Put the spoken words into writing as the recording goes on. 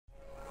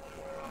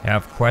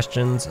Have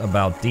questions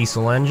about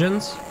diesel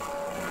engines?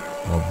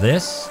 Well,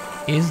 this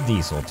is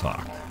Diesel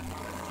Talk.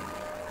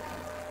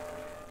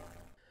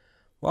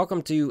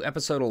 Welcome to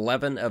episode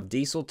 11 of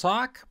Diesel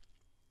Talk.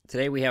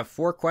 Today we have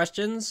 4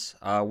 questions.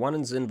 One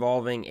is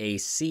involving a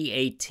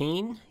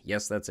C18.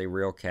 Yes, that's a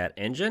real cat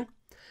engine.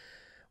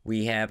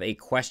 We have a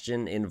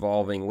question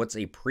involving what's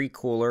a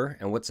precooler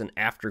and what's an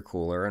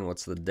aftercooler and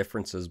what's the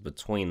differences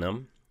between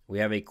them. We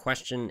have a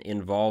question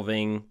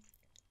involving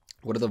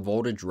what are the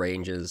voltage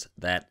ranges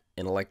that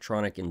an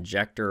electronic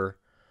injector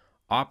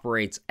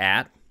operates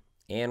at.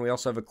 And we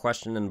also have a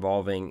question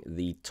involving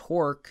the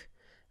torque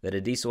that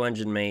a diesel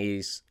engine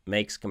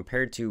makes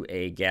compared to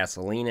a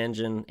gasoline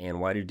engine, and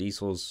why do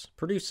diesels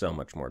produce so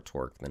much more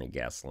torque than a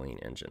gasoline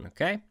engine.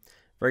 Okay,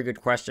 very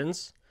good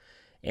questions.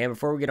 And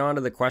before we get on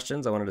to the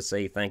questions, I wanted to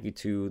say thank you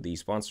to the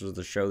sponsors of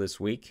the show this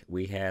week.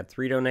 We had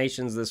 3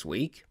 donations this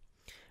week.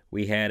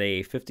 We had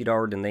a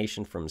 $50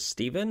 donation from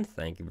Steven.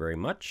 Thank you very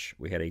much.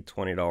 We had a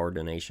 $20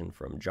 donation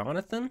from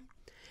Jonathan.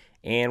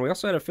 And we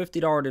also had a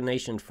 $50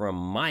 donation from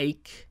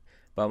Mike.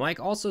 But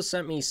Mike also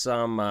sent me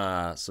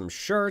some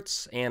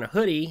shirts and a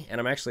hoodie, and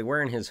I'm actually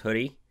wearing his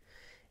hoodie.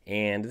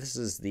 And this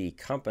is the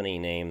company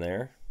name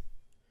there.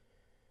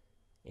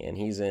 And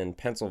he's in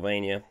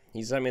Pennsylvania.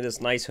 He sent me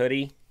this nice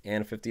hoodie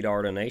and a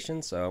 $50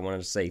 donation, so I wanted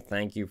to say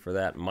thank you for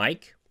that,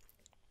 Mike.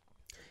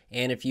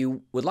 And if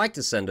you would like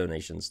to send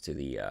donations to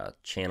the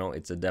channel,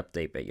 it's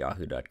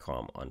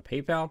adeptape@yahoo.com on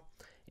PayPal.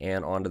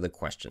 And on to the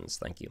questions.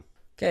 Thank you.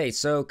 Okay,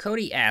 so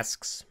Cody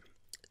asks,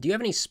 do you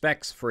have any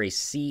specs for a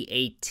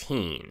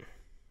C18?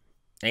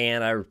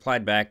 And I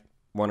replied back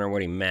wondering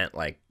what he meant,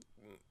 like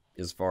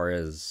as far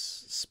as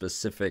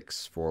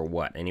specifics for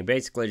what. And he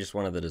basically just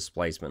wanted the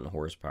displacement and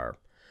horsepower.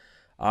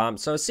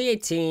 So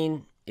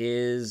C18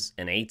 is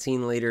an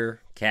 18-liter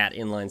Cat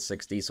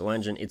inline-6 diesel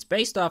engine. It's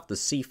based off the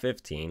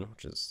C15,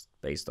 which is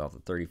based off the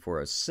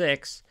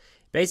 3406.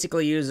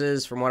 Basically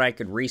uses, from what I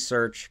could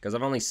research, because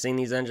I've only seen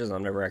these engines,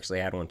 I've never actually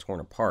had one torn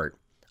apart.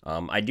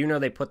 I do know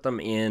they put them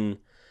in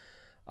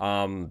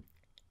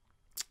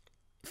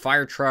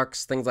fire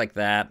trucks, things like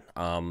that,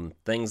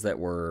 things that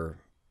were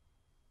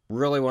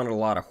really wanted a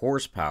lot of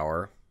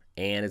horsepower,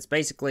 and it's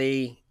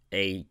basically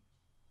a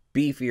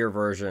beefier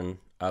version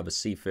of a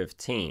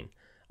C15.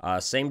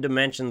 Same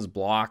dimensions,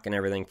 block, and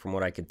everything from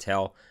what I could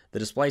tell. The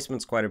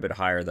displacement's quite a bit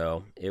higher,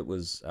 though. It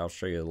was, I'll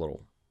show you a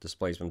little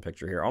displacement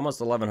picture here, almost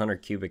 1,100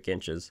 cubic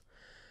inches.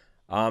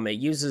 It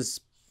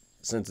uses,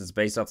 since it's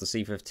based off the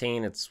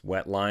C15, it's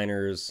wet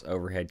liners,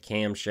 overhead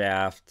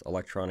camshaft,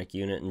 electronic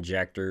unit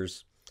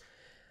injectors.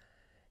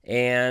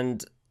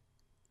 And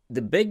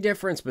the big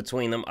difference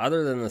between them,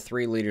 other than the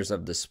 3 liters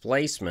of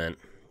displacement,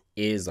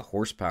 is the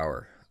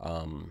horsepower.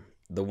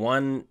 The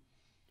one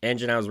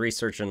engine I was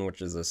researching,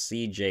 which is a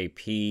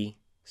CJP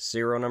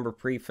serial number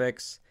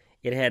prefix,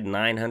 it had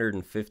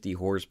 950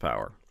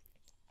 horsepower,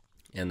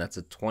 and that's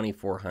a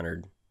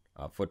 2,400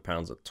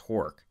 foot-pounds of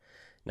torque.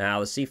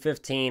 Now, the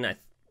C15,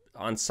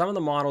 on some of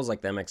the models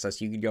like the MXS,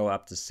 you could go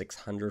up to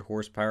 600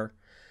 horsepower,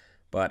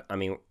 but, I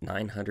mean,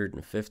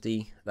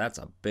 950, that's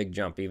a big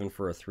jump, even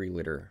for a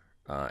 3-liter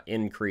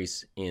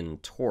increase in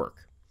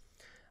torque.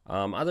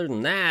 Other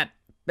than that,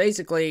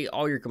 basically,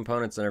 all your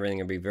components and everything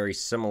will be very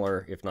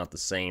similar, if not the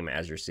same,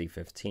 as your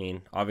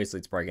C15. Obviously,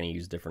 it's probably going to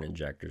use different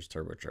injectors,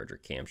 turbocharger,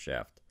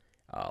 camshaft,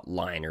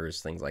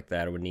 liners, things like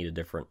that. It would need a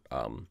different,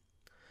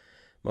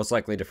 most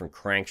likely a different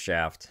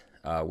crankshaft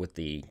with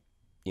the,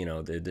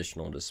 the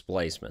additional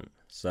displacement.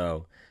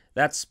 So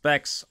that's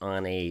specs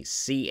on a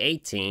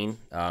C18.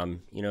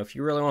 If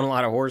you really want a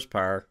lot of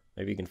horsepower,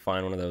 maybe you can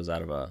find one of those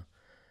out of a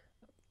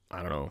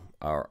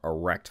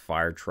wrecked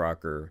fire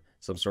truck or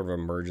some sort of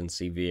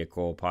emergency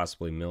vehicle,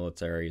 possibly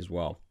military as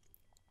well.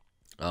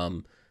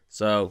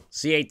 So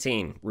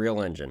C18,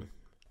 real engine.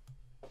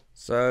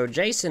 So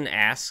Jason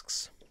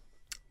asks,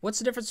 what's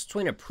the difference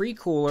between a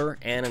precooler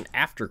and an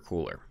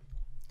aftercooler?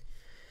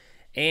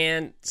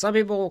 And some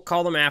people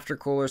call them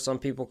aftercoolers, some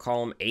people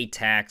call them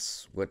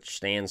ATACs, which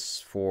stands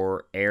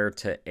for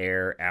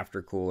air-to-air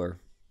aftercooler.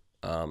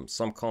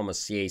 Some call them a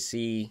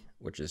CAC,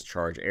 which is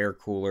charge air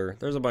cooler.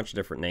 There's a bunch of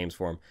different names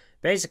for them.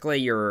 Basically,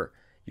 your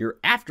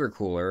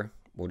aftercooler,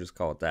 we'll just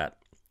call it that,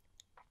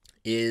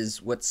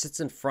 is what sits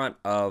in front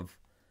of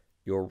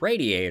your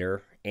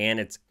radiator, and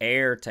it's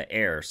air to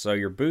air. So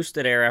your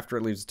boosted air after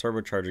it leaves the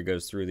turbocharger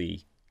goes through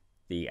the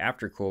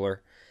aftercooler.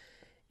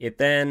 It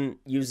then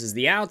uses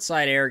the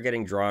outside air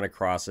getting drawn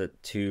across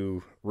it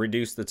to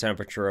reduce the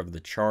temperature of the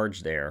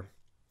charged air,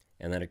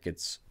 and then it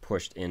gets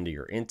pushed into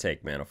your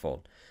intake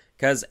manifold.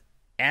 Because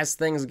as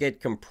things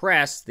get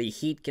compressed, the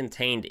heat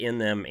contained in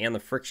them and the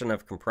friction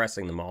of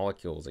compressing the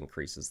molecules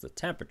increases the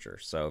temperature.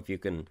 So if you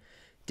can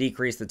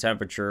decrease the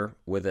temperature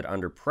with it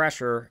under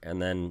pressure,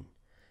 and then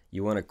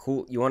you want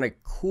to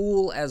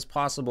cool as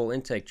possible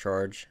intake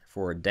charge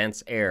for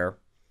dense air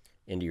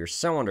into your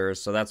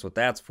cylinders, so that's what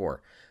that's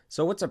for.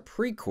 So what's a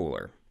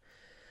precooler?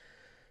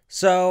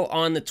 So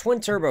on the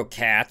twin turbo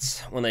cats,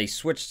 when they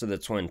switched to the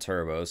twin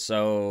turbos,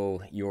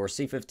 so your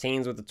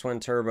C15s with the twin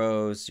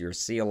turbos, your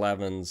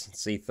C11s,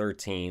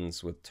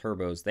 C13s with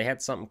turbos, they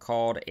had something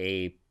called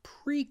a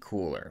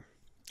precooler.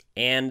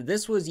 And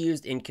this was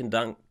used in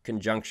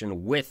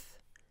conjunction with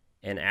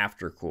an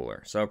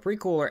aftercooler. So a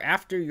precooler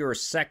after your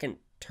second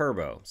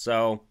turbo.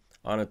 So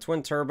on a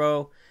twin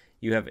turbo,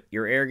 you have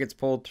your air gets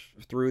pulled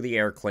through the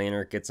air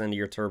cleaner, gets into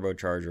your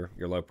turbocharger,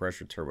 your low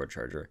pressure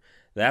turbocharger.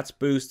 That's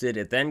boosted.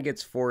 It then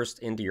gets forced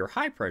into your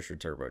high pressure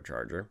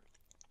turbocharger,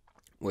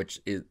 which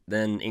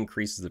then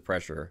increases the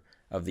pressure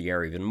of the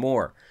air even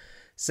more.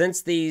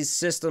 Since these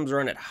systems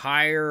run at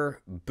higher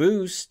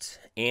boost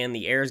and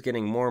the air is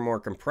getting more and more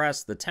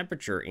compressed, the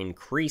temperature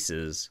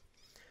increases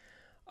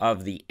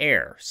of the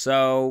air.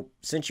 So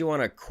since you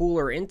want a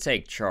cooler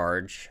intake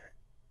charge,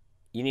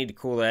 you need to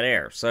cool that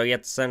air. So you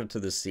have to send it to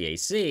the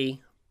CAC,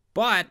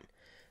 but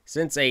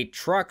since a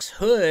truck's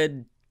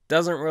hood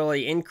doesn't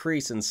really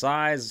increase in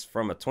size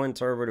from a twin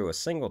turbo to a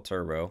single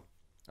turbo,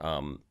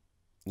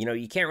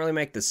 you can't really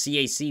make the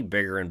CAC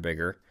bigger and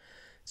bigger.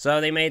 So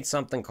they made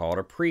something called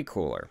a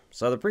precooler.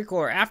 So the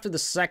precooler, after the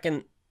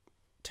second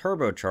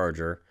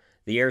turbocharger,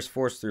 the air is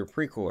forced through a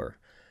precooler,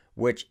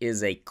 which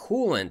is a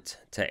coolant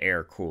to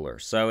air cooler.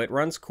 So it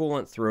runs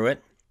coolant through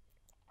it.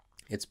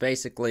 It's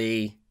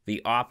basically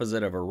the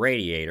opposite of a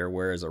radiator,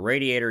 whereas a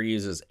radiator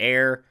uses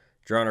air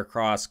drawn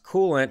across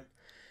coolant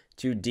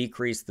to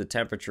decrease the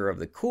temperature of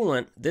the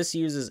coolant. This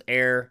uses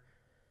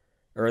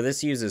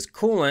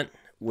coolant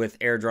with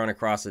air drawn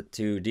across it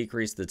to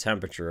decrease the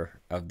temperature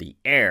of the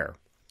air.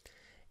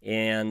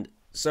 And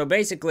so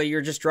basically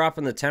you're just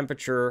dropping the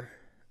temperature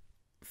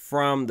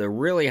from the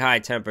really high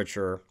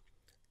temperature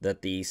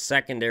that the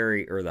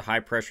secondary or the high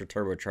pressure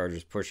turbocharger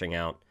is pushing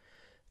out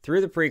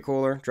through the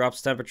precooler,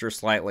 drops temperature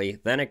slightly,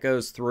 then it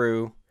goes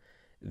through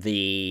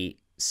the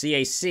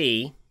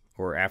CAC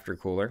or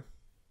aftercooler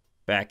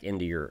back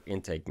into your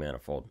intake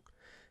manifold.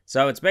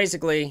 So it's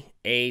basically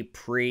a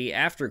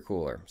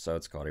pre-aftercooler. So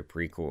it's called a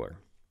precooler.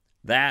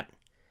 That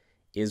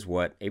is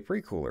what a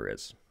precooler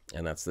is.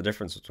 And that's the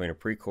difference between a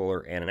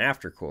precooler and an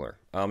aftercooler.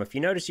 If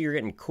you notice you're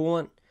getting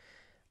coolant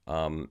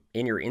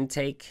in your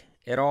intake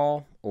at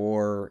all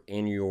or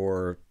in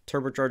your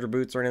turbocharger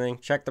boots or anything,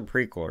 check the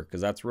precooler,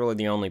 because that's really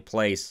the only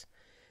place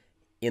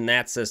in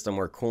that system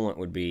where coolant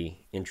would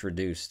be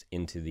introduced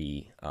into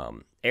the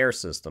air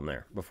system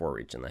there before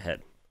reaching the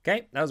head.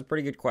 Okay, that was a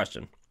pretty good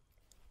question.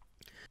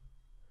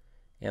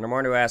 And I'm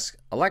going to ask,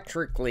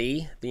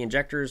 electrically, the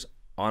injectors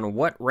on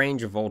what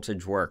range of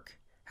voltage work?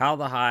 How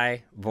the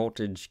high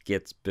voltage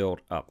gets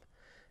built up?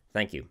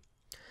 Thank you.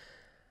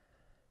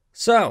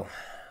 So,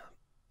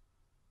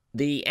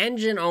 the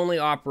engine only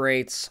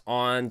operates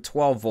on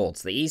 12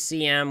 volts. The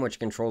ECM, which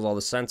controls all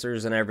the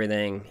sensors and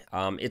everything,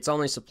 it's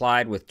only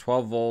supplied with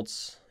 12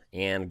 volts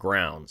and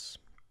grounds.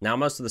 Now,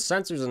 most of the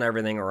sensors and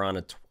everything are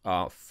on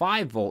a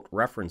 5 volt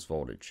reference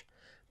voltage.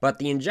 But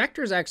the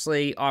injectors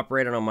actually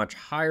operate on a much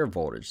higher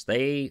voltage.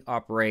 They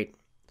operate,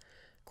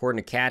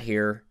 according to Cat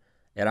here,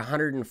 at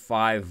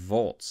 105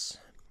 volts.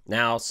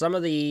 Now, some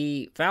of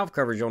the valve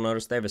covers, you'll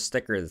notice they have a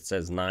sticker that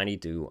says 90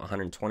 to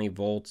 120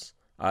 volts,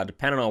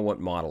 depending on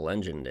what model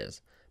engine it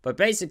is. But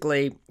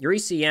basically, your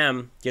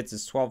ECM gets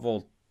its 12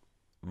 volt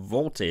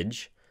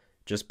voltage,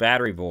 just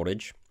battery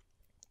voltage,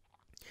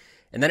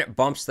 and then it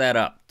bumps that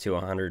up to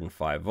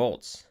 105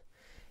 volts.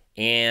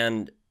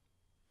 And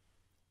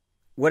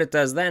what it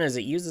does then is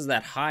it uses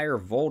that higher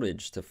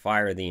voltage to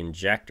fire the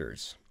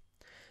injectors.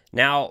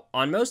 Now,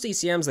 on most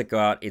ECMs that go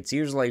out, it's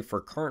usually for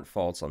current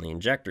faults on the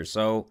injector.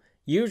 So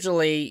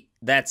usually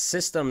that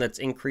system that's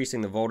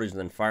increasing the voltage and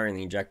then firing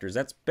the injectors,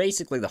 that's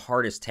basically the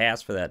hardest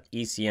task for that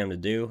ECM to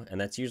do,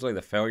 and that's usually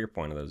the failure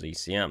point of those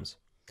ECMs.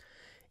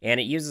 And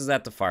it uses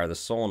that to fire the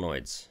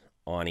solenoids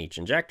on each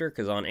injector,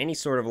 because on any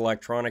sort of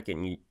electronic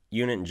and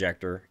unit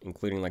injector,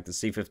 including like the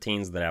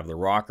C15s that have the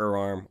rocker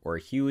arm, or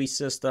a Huey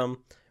system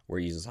where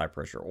it uses high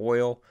pressure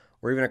oil,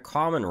 or even a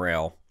common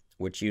rail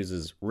which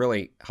uses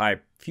really high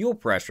fuel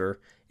pressure,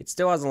 it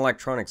still has an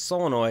electronic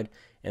solenoid,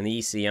 and the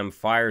ECM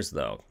fires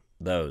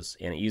those,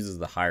 and it uses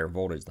the higher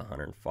voltage, the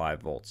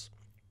 105 volts.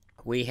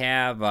 We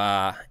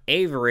have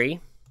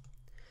Avery,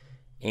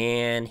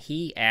 and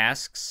he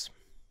asks,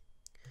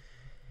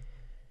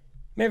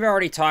 maybe I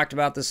already talked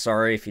about this,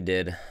 sorry if you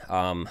did,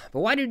 but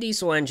why do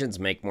diesel engines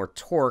make more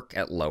torque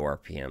at low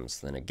RPMs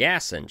than a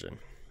gas engine?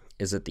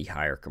 Is it the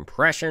higher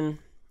compression,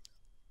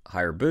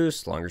 higher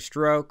boost, longer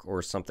stroke,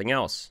 or something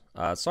else?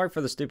 Sorry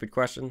for the stupid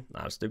question.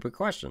 Not a stupid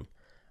question.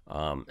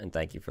 And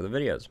thank you for the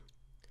videos.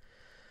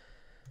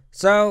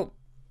 So,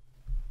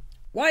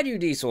 why do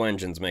diesel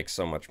engines make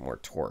so much more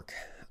torque?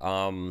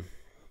 Now,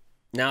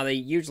 they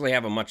usually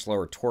have a much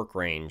lower torque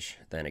range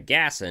than a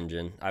gas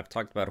engine. I've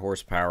talked about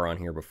horsepower on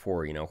here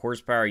before. You know,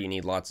 horsepower, you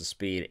need lots of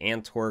speed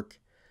and torque.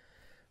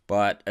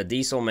 But a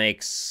diesel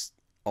makes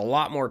a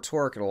lot more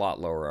torque at a lot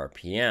lower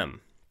RPM.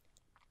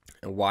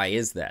 And why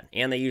is that?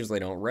 And they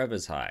usually don't rev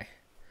as high.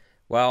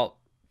 Well,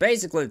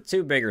 basically,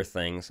 two bigger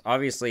things.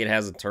 Obviously, it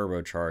has a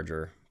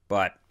turbocharger,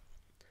 but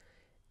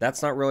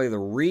that's not really the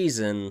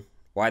reason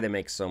why they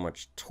make so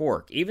much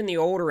torque. Even the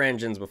older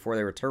engines before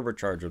they were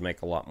turbocharged would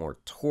make a lot more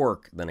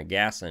torque than a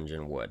gas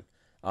engine would.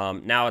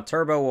 Now a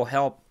turbo will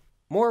help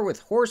more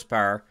with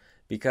horsepower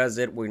because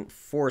it would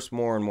force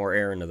more and more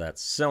air into that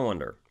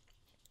cylinder.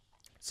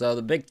 So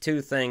the big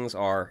two things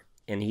are,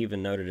 and he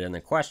even noted it in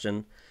the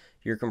question,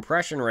 your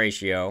compression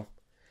ratio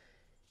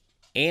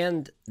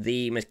and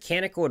the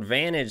mechanical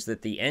advantage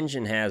that the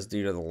engine has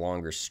due to the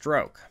longer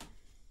stroke.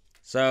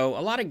 So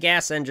a lot of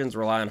gas engines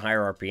rely on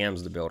higher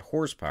RPMs to build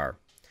horsepower.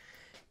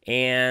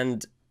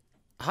 And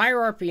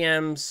higher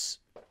RPMs,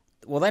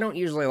 well, they don't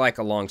usually like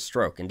a long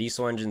stroke, and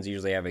diesel engines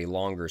usually have a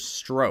longer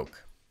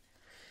stroke.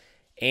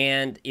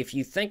 And if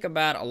you think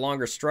about a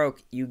longer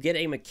stroke, you get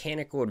a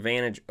mechanical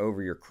advantage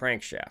over your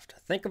crankshaft.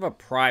 Think of a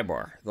pry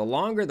bar. The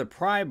longer the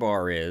pry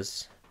bar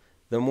is,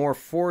 the more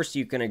force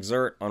you can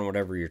exert on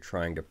whatever you're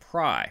trying to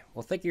pry.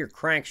 Well, think of your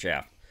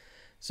crankshaft.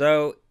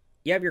 So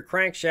you have your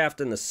crankshaft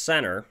in the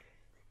center,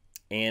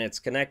 and it's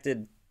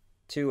connected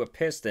to a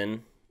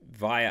piston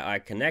via a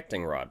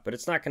connecting rod, but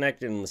it's not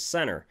connected in the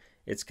center.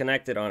 It's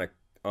connected on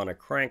a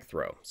crank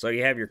throw. So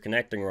you have your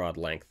connecting rod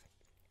length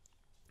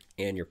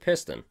and your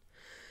piston.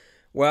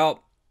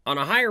 Well, on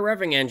a higher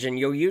revving engine,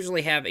 you'll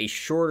usually have a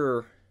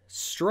shorter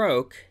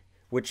stroke,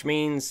 which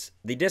means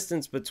the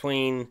distance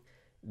between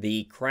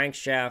the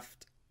crankshaft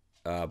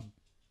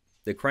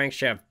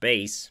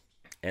base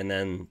and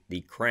then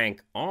the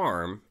crank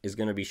arm is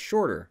going to be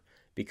shorter,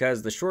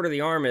 because the shorter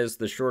the arm is,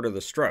 the shorter the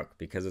stroke,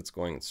 because it's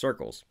going in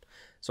circles.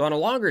 So on a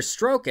longer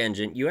stroke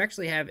engine, you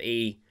actually have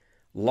a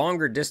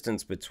longer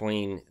distance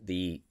between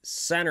the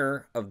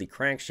center of the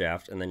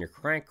crankshaft and then your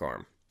crank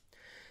arm.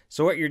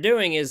 So what you're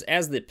doing is,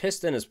 as the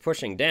piston is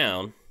pushing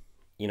down,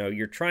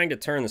 you're trying to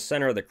turn the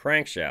center of the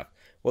crankshaft.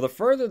 Well, the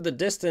further the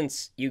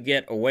distance you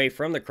get away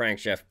from the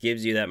crankshaft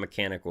gives you that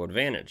mechanical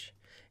advantage.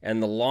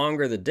 And the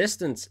longer the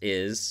distance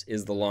is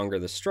the longer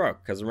the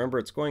stroke. Because remember,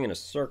 it's going in a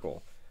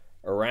circle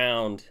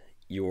around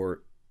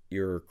your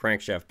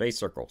crankshaft base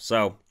circle.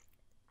 So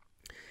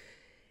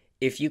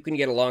if you can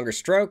get a longer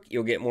stroke,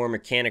 you'll get more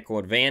mechanical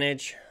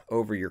advantage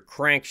over your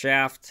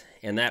crankshaft,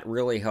 and that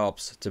really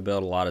helps to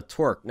build a lot of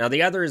torque. Now,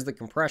 the other is the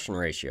compression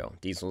ratio.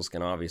 Diesels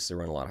can obviously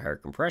run a lot higher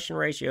compression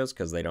ratios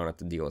because they don't have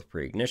to deal with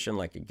pre-ignition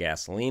like a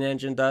gasoline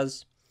engine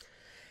does.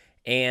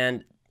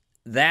 And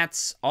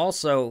that's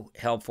also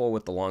helpful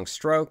with the long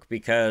stroke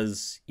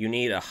because you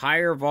need a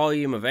higher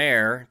volume of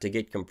air to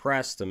get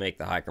compressed to make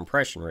the high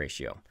compression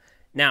ratio.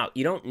 Now,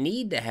 you don't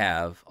need to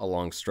have a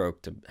long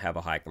stroke to have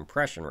a high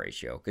compression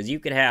ratio, because you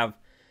could have,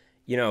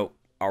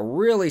 a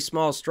really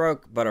small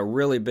stroke but a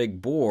really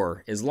big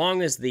bore. As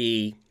long as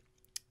the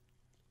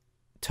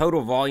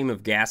total volume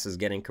of gas is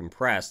getting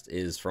compressed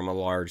is from a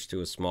large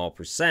to a small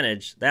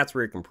percentage, that's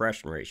where your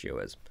compression ratio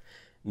is.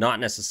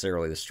 Not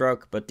necessarily the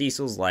stroke, but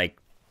diesels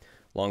like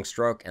long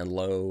stroke and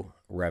low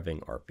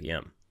revving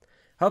RPM.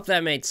 Hope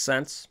that made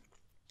sense.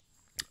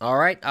 All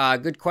right,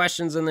 good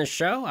questions in this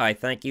show. I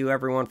thank you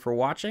everyone for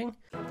watching.